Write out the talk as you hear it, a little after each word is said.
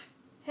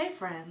Hey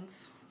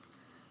friends,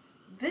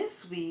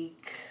 this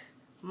week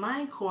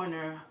my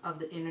corner of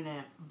the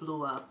internet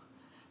blew up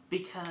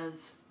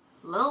because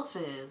Lil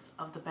Fizz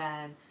of the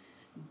band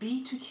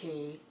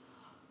B2K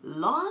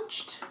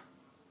launched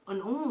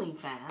an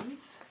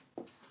OnlyFans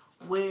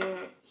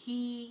where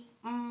he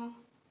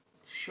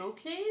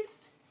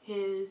showcased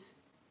his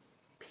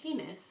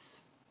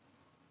penis,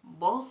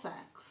 ball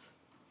sacks,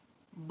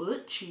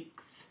 butt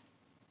cheeks,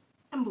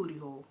 and booty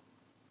hole.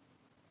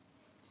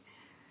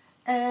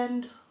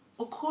 And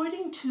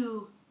according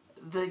to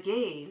The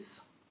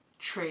Gays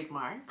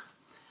trademark,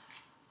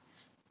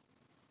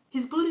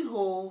 his booty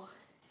hole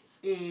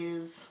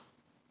is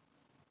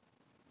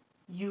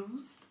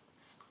used,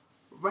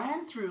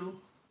 ran through,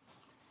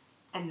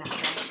 and not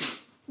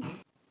that deep.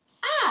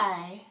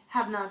 I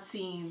have not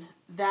seen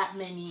that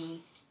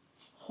many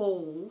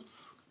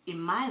holes in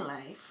my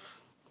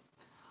life,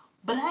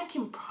 but I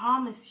can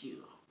promise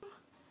you,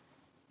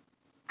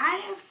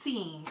 I have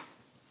seen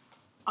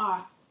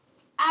a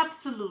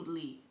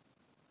absolutely,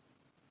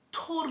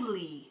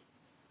 totally,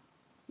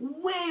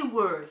 way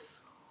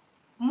worse,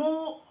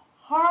 more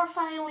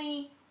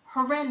horrifyingly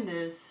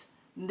horrendous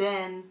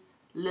than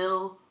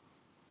Lil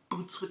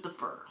Boots with the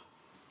Fur.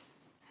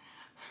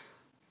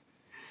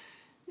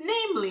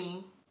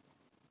 Namely,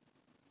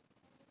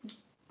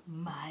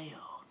 my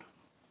own.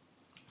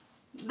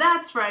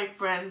 That's right,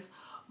 friends.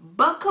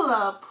 Buckle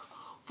up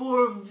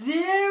for a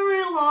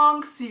very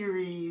long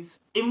series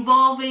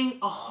involving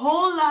a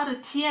whole lot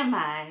of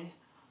TMI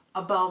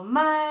about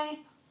my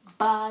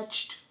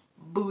botched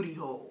booty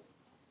hole.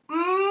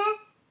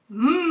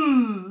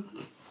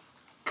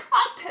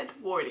 Content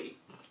warning.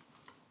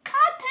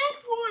 Content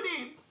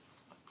warning.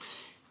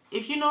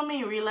 If you know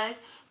me in real life,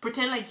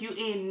 pretend like you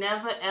ain't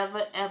never,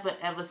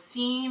 ever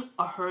seen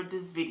or heard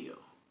this video.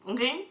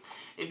 Okay?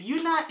 If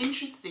you're not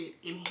interested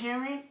in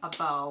hearing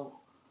about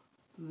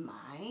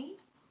mine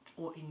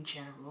or in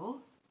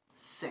general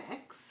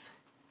sex,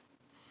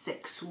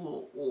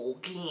 sexual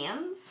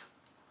organs,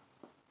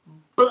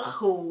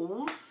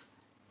 buttholes,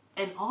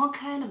 and all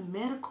kind of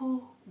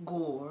medical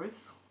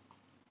gores,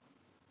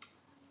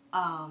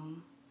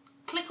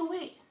 click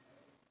away.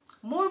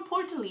 More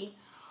importantly,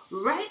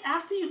 right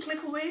after you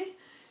click away,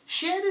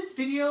 share this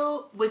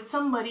video with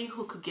somebody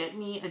who could get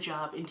me a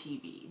job in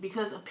TV,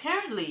 because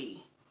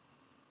apparently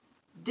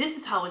this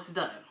is how it's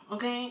done.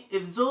 Okay,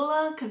 if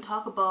Zola can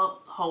talk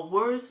about her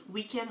worst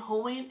weekend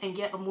hoeing and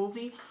get a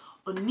movie,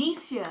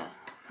 Onicia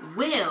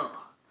will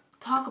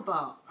talk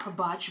about her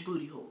botched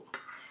booty hole.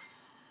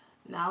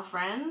 Now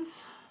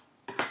friends,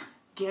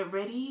 get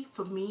ready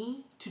for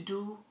me to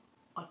do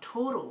a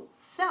total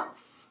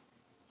self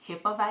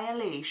HIPAA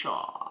violation.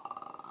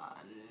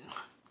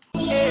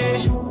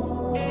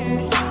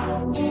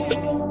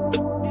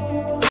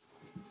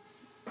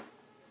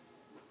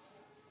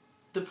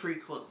 The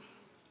prequel.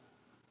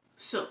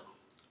 So,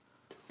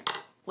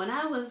 when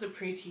I was a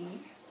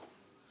preteen,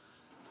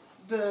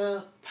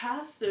 the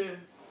pastor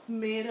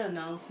made an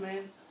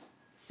announcement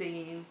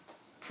saying,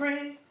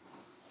 pray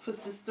for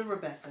Sister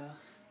Rebecca.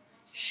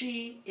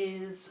 She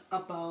is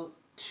about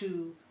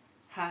to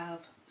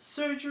have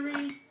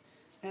surgery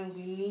and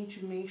we need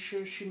to make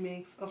sure she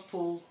makes a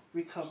full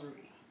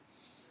recovery.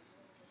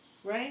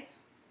 Right?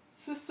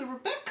 Sister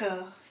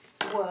Rebecca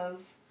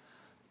was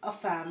a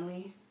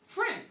family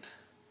friend.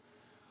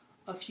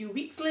 A few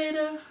weeks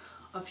later,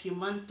 a few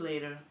months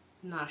later,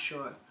 not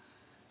sure,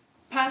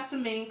 pastor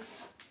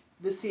makes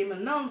the same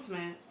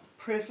announcement,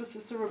 pray for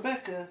Sister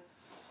Rebecca,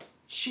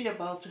 she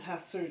about to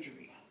have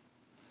surgery.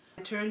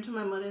 I turn to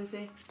my mother and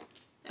say,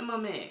 hey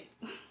mommy,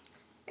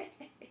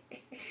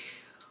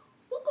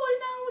 what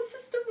going on with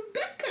Sister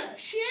Rebecca?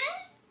 She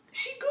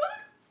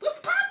good? What's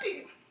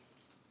popping?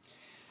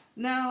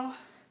 Now,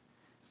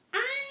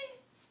 I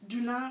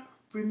do not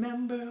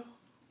remember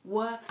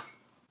what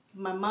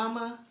my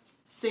mama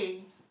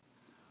say,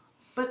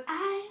 but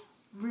I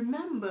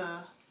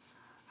remember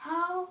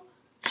how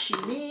she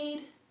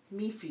made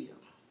me feel.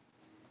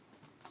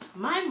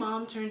 My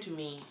mom turned to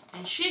me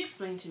and she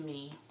explained to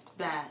me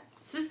that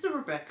Sister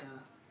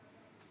Rebecca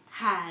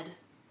had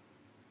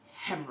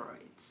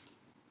hemorrhoids.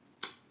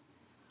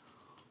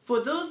 For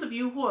those of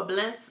you who are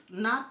blessed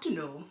not to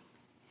know,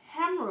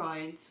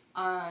 hemorrhoids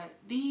are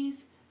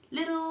these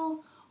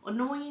little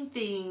annoying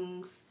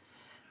things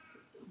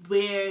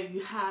where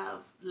you have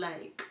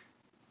like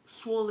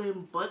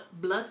swollen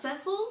blood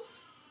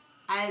vessels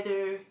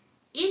either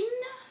in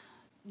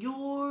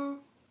your,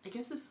 I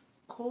guess it's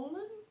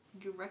colon,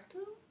 your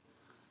rectum,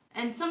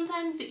 and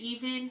sometimes they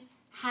even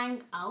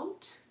hang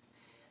out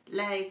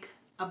like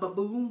a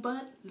baboon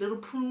butt, little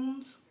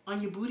prunes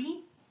on your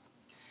booty.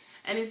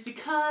 And it's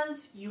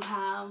because you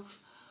have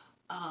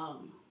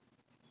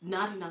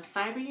not enough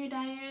fiber in your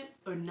diet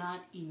or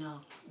not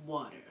enough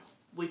water,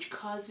 which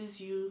causes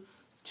you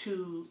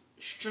to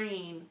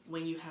strain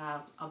when you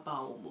have a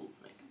bowel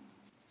movement.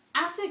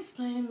 After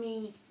explaining to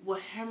me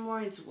what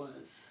hemorrhoids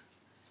was,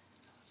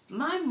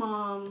 my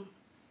mom,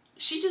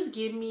 she just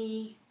gave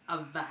me a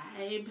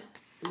vibe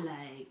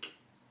like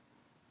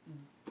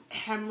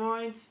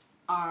hemorrhoids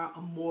are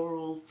a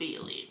moral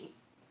failing.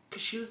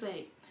 Because she was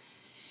like,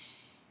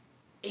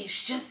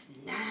 it's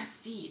just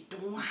nasty. You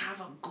don't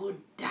have a good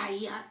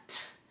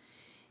diet.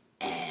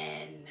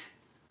 And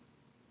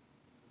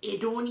it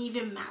don't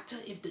even matter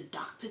if the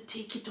doctor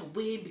take it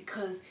away,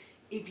 because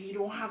if you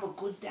don't have a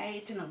good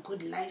diet and a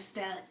good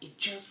lifestyle, it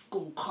just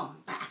gonna come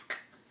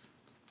back.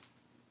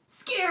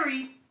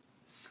 Scary.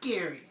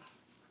 Scary.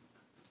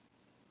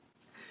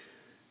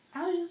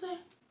 I was just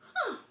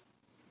like,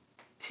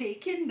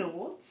 taking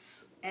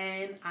notes.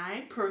 And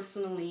I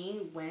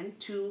personally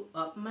went to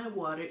up my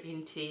water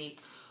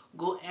intake,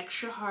 go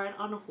extra hard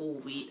on whole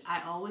wheat.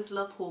 I always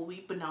love whole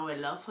wheat, but now I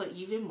love her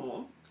even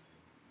more.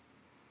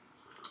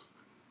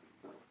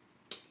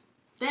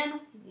 Then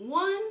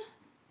one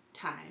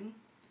time,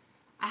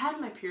 I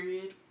had my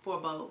period for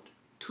about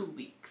 2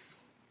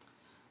 weeks.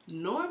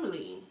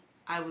 Normally,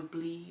 I would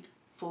bleed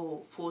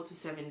for 4 to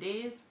 7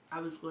 days.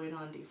 I was going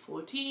on day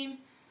 14.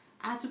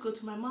 I had to go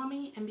to my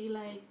mommy and be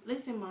like,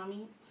 listen,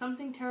 mommy,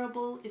 something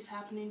terrible is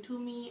happening to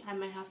me. I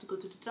might have to go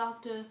to the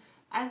doctor.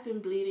 I've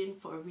been bleeding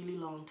for a really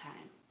long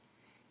time.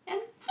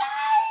 And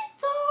by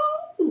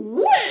the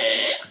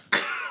way,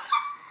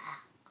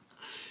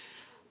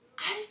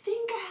 I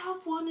think I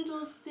have one of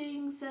those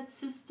things that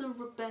Sister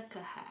Rebecca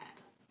had.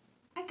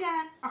 I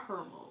got a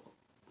hermal.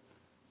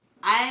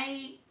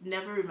 I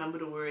never remember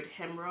the word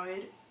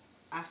hemorrhoid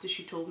after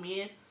she told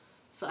me it,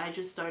 so I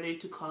just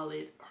started to call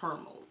it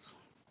hermals.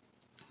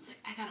 It's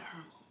like, I got a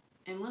hermal.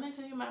 And when I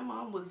tell you my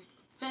mom was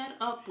fed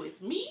up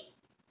with me,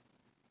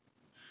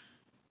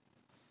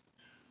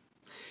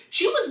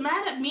 she was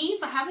mad at me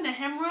for having a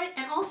hemorrhoid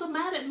and also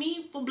mad at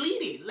me for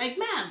bleeding. Like,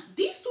 ma'am,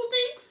 these two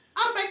things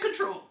out of my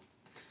control.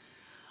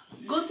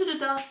 Go to the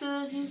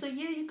doctor. He's like,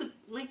 yeah, you could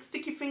like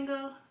stick your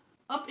finger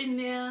up in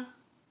there,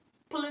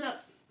 pull it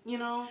up, you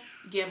know,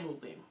 get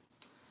moving.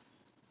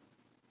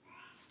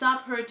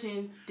 Stop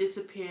hurting,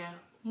 disappear,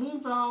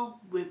 move on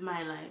with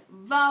my life.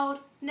 Vowed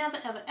never,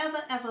 ever, ever,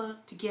 ever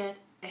to get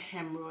a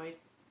hemorrhoid.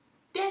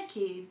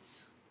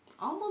 Decades,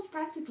 almost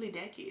practically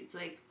decades,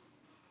 like,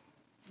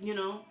 you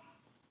know,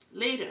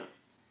 later.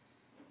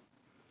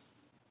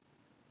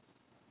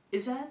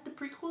 Is that the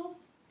prequel?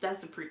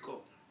 That's the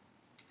prequel.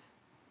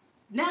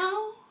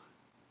 Now,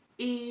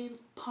 in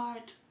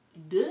part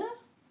 2,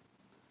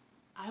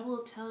 I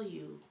will tell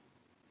you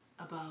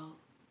about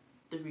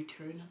the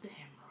return of the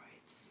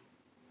hemorrhoids.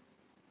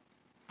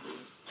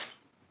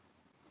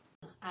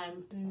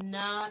 I'm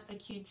not a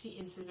cutesy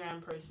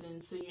Instagram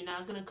person, so you're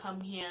not gonna come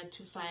here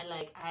to find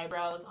like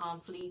eyebrows on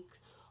fleek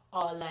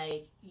or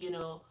like, you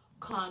know,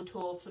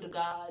 contour for the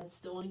gods.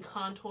 The only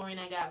contouring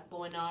I got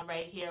going on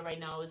right here right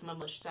now is my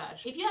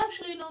mustache. If you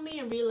actually know me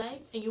in real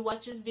life and you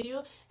watch this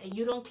video and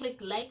you don't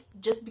click like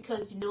just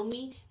because you know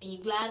me and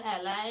you're glad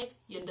I live,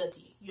 you're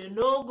dirty. You're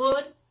no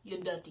good,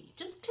 you're dirty.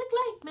 Just click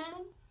like,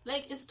 man.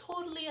 Like, it's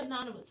totally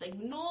anonymous. Like,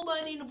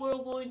 nobody in the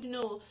world going to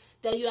know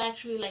that you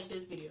actually like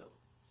this video.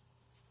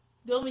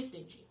 Don't be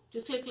stingy.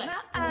 Just click like.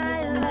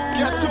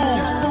 Guess who?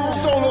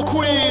 Solo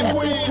Queen,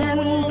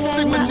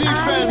 Sigma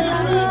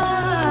Defense,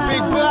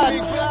 Big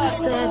Blacks.